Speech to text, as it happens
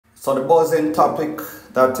So the buzzing topic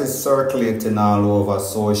that is circulating all over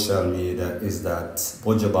social media is that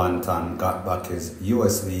Buju-Banton got back his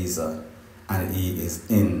US visa and he is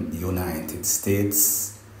in the United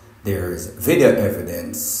States. There is video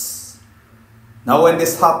evidence. Now when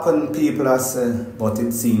this happened, people are saying, but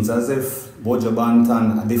it seems as if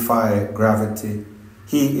Buju-Banton defy gravity.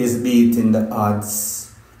 He is beating the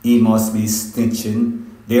odds. He must be snitching.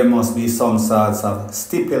 There must be some sorts of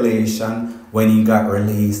stipulation when he got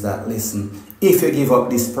released that, listen, if you give up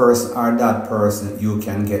this person or that person, you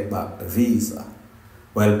can get back the visa.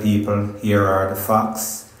 Well, people, here are the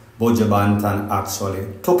facts. Buju-Banton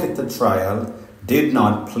actually took it to trial, did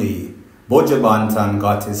not plea. Buju-Banton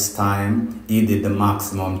got his time. He did the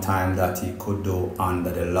maximum time that he could do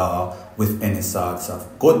under the law with any sorts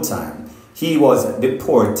of good time. He was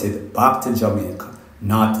deported back to Jamaica,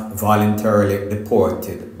 not voluntarily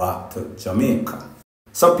deported back to Jamaica.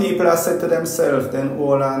 So people have said to themselves, then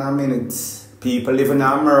hold on a minute. People living in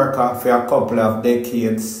America for a couple of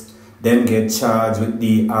decades, them get charged with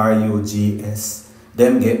drugs,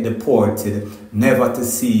 them get deported, never to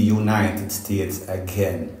see United States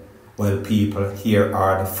again. Well, people, here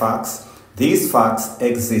are the facts. These facts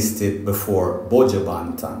existed before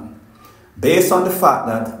Buju-Banton. Based on the fact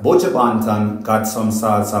that Buju-Banton got some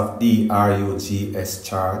sorts of drugs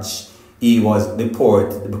charge, he was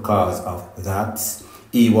deported because of that.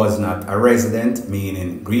 He was not a resident,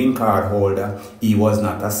 meaning green card holder. He was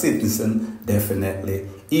not a citizen, definitely.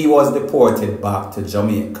 He was deported back to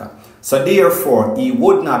Jamaica. So therefore, he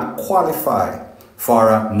would not qualify for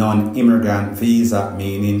a non-immigrant visa,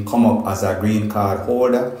 meaning come up as a green card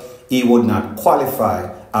holder. He would not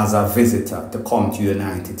qualify as a visitor to come to the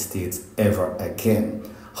United States ever again.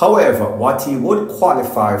 However, what he would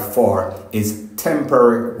qualify for is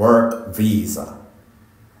temporary work visa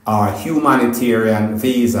or humanitarian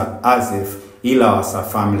visa, as if he lost a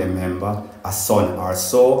family member, a son or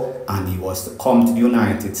so, and he was to come to the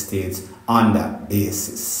United States on that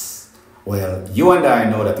basis. Well, you and I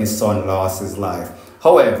know that his son lost his life.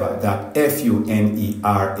 However, that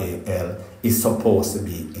funeral is supposed to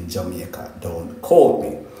be in Jamaica. Don't quote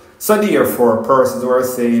me. So therefore, persons who are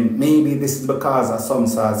saying maybe this is because of some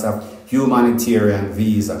sorts of humanitarian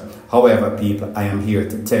visa. However, people, I am here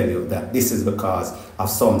to tell you that this is because of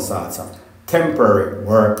some sorts of temporary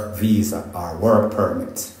work visa or work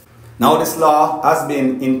permit. Now, this law has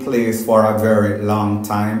been in place for a very long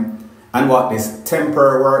time. And what this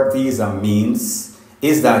temporary work visa means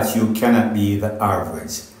is that you cannot be the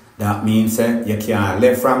average. That means you can't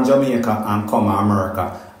leave from Jamaica and come to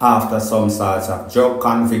America after some sorts of drug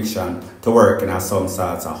conviction to work in some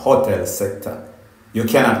sorts of hotel sector. You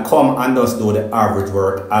cannot come and just do the average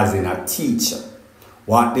work as in a teacher.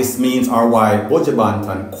 What this means, or why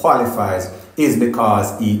Buju-Banton qualifies, is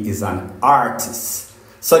because he is an artist.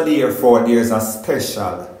 So therefore, there's a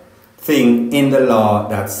special thing in the law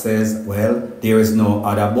that says, well, there is no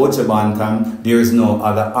other Buju-Banton, there is no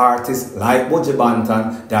other artist like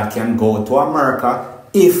Buju-Banton that can go to America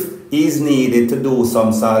if he's needed to do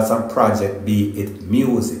some sorts of project, be it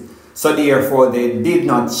music. So therefore, they did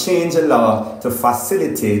not change the law to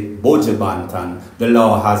facilitate Buju-Banton. The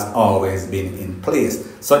law has always been in place.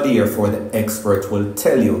 So therefore, the expert will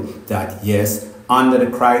tell you that yes, under the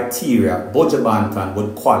criteria, Buju-Banton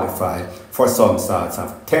would qualify for some sorts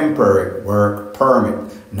of temporary work permit,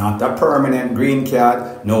 not a permanent green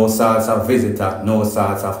card, no sorts of visitor, no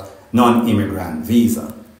sorts of non-immigrant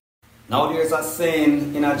visa. Now there's a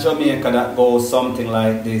saying in Jamaica that goes something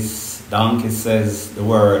like this: donkey says the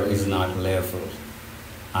world is not level.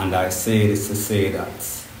 And I say this to say that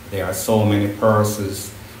there are so many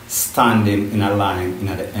persons standing in a line in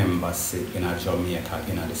the embassy in Jamaica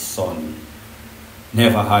in the sun.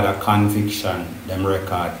 Never had a conviction, them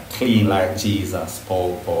record clean like Jesus,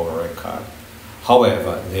 power record.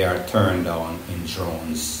 However, they are turned down in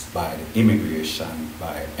drones by the immigration,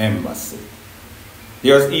 by embassy.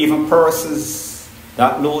 There's even persons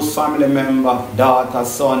that lose family member, daughter,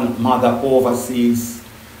 son, mother overseas,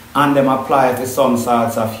 and them apply for some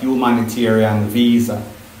sorts of humanitarian visa.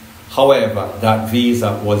 However, that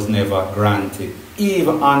visa was never granted.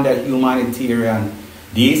 Even under humanitarian,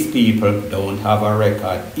 these people don't have a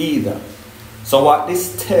record either. So what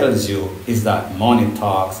this tells you is that money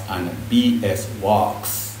talks and BS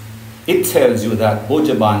walks. It tells you that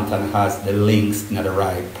Buju-Banton has the links in the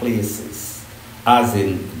right places. As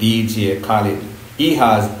in DJ Khaled, he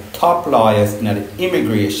has top lawyers in the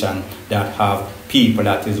immigration that have people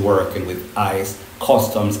that is working with ICE,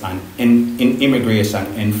 customs and in immigration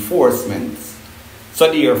enforcement.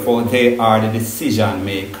 So therefore, they are the decision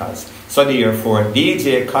makers. So therefore,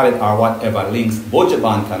 DJ Khaled or whatever links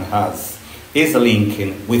Buju-Banton has is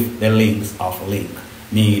linking with the links of link,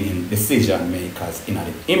 meaning decision makers in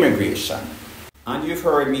the immigration. And you've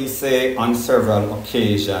heard me say on several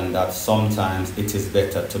occasions that sometimes it is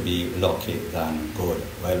better to be lucky than good.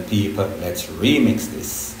 Well, people, let's remix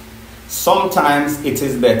this. Sometimes it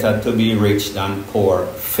is better to be rich than poor,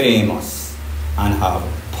 famous, and have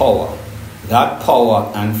power. That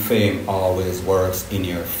power and fame always works in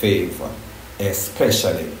your favor,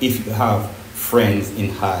 especially if you have friends in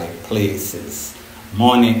high places.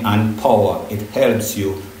 Money and power, it helps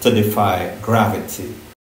you to defy gravity.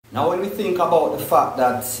 Now when we think about the fact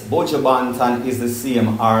that Buju-Banton is the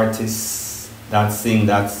same artist that sing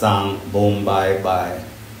that song, Boom Bye Bye,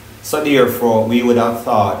 so therefore we would have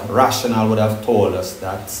thought, rational would have told us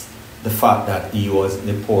that the fact that he was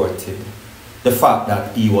deported, the fact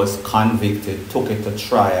that he was convicted, took it to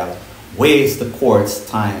trial, waste the court's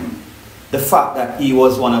time, the fact that he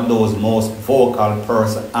was one of those most vocal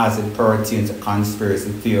persons as it pertains to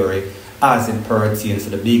conspiracy theory, as it pertains to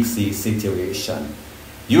the Big C situation.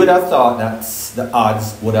 You would have thought that the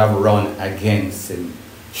odds would have run against him.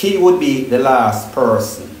 He would be the last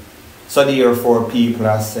person. So therefore people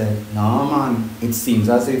have said, no man, it seems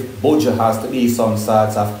as if Buju has to be some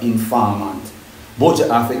sort of informant. Buju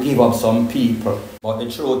have to give up some people. But the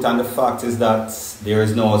truth and the fact is that there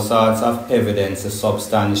is no sort of evidence to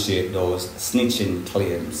substantiate those snitching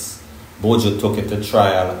claims. Buju took it to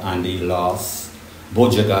trial and he lost.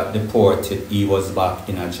 Buju got deported, he was back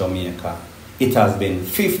in Jamaica. It has been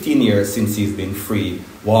 15 years since he's been free,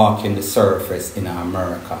 walking the surface in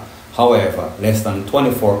America. However, less than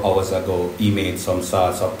 24 hours ago, he made some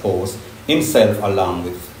sorts of post, himself along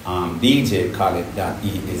with DJ Khaled, that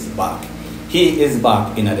he is back. He is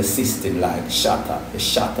back in the system like Shatter. The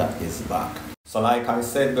Shatter is back. So like I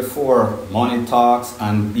said before, money talks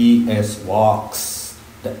and BS walks.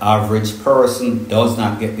 The average person does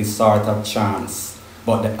not get this sort of chance.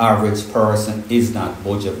 But the average person is not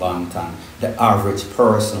Buju-Banton. The average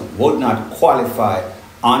person would not qualify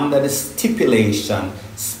under the stipulation,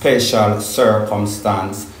 special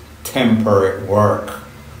circumstance, temporary work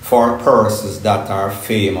for persons that are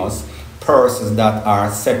famous, persons that are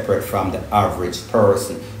separate from the average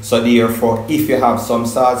person. So therefore, if you have some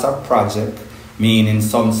sorts of project, meaning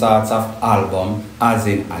some sorts of album, as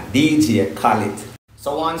in a DJ Khaled.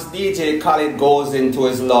 So once DJ Khaled goes into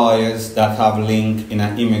his lawyers that have link in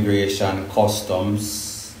an immigration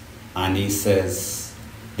customs, and he says,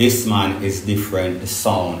 this man is different, the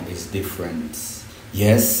sound is different.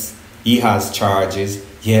 Yes, he has charges.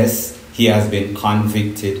 Yes, he has been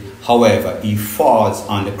convicted. However, he falls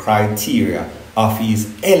on the criteria of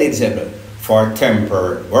he's eligible for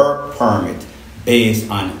temporary work permit based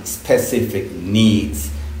on specific needs,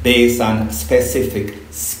 based on specific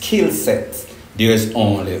skill sets. There's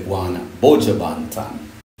only one Buju-Banton.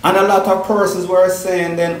 And a lot of persons were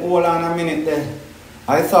saying then, hold on a minute there.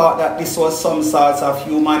 I thought that this was some sort of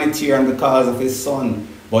humanitarian because of his son.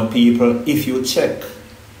 But people, if you check,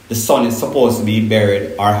 the son is supposed to be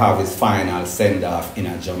buried or have his final send-off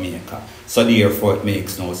in Jamaica. So therefore it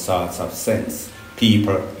makes no sorts of sense.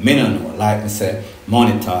 People, me no know, like I said,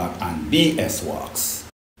 money talk and BS walks.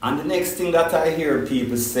 And the next thing that I hear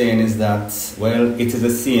people saying is that, well, it is the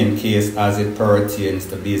same case as it pertains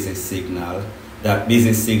to Busy Signal. That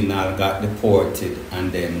Busy Signal got deported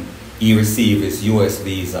and then he received his US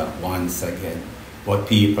visa once again. But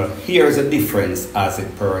people, here's a difference as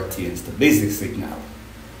it pertains to Busy Signal.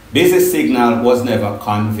 Busy Signal was never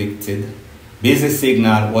convicted. Busy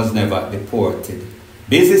Signal was never deported.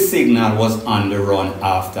 Busy Signal was on the run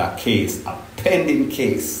after a case, a pending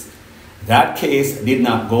case. That case did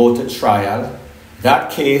not go to trial.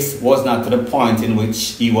 That case was not to the point in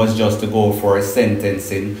which he was just to go for a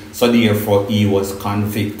sentencing, so therefore he was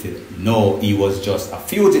convicted. No, he was just a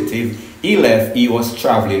fugitive. He left, he was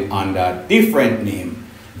traveling under a different name.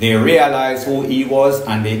 They realized who he was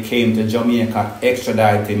and they came to Jamaica,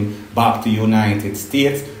 extradited him back to United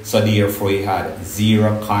States, so therefore he had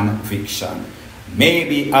zero conviction.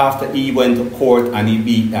 Maybe after he went to court and he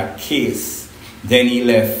beat that case, then he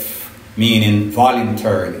left, meaning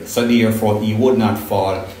voluntarily, so therefore he would not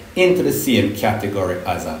fall into the same category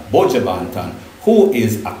as a Buju-Banton, who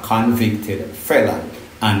is a convicted felon.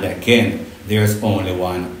 And again, there's only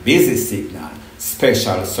one Busy Signal,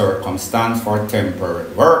 special circumstance for temporary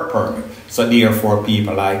work permit. So therefore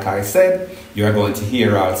people, like I said, you're going to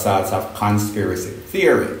hear all sorts of conspiracy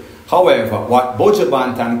theory. However, what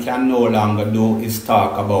Buju-Banton can no longer do is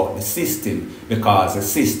talk about the system, because the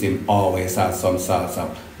system always has some sorts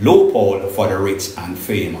of loophole for the rich and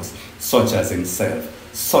famous, such as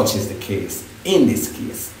himself. Such is the case in this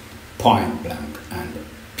case, point blank and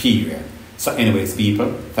period. So anyways,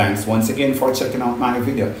 people, thanks once again for checking out my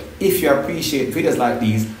video. If you appreciate videos like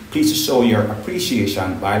these, please show your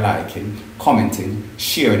appreciation by liking, commenting,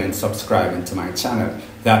 sharing, and subscribing to my channel.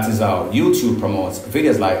 That is how YouTube promotes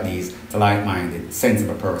videos like these to like-minded,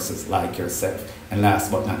 sensible persons like yourself. And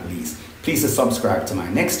last but not least, please subscribe to my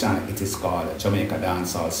next channel. It is called Jamaica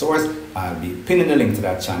Dancehall Source. I'll be pinning the link to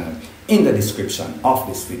that channel in the description of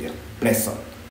this video. Bless up.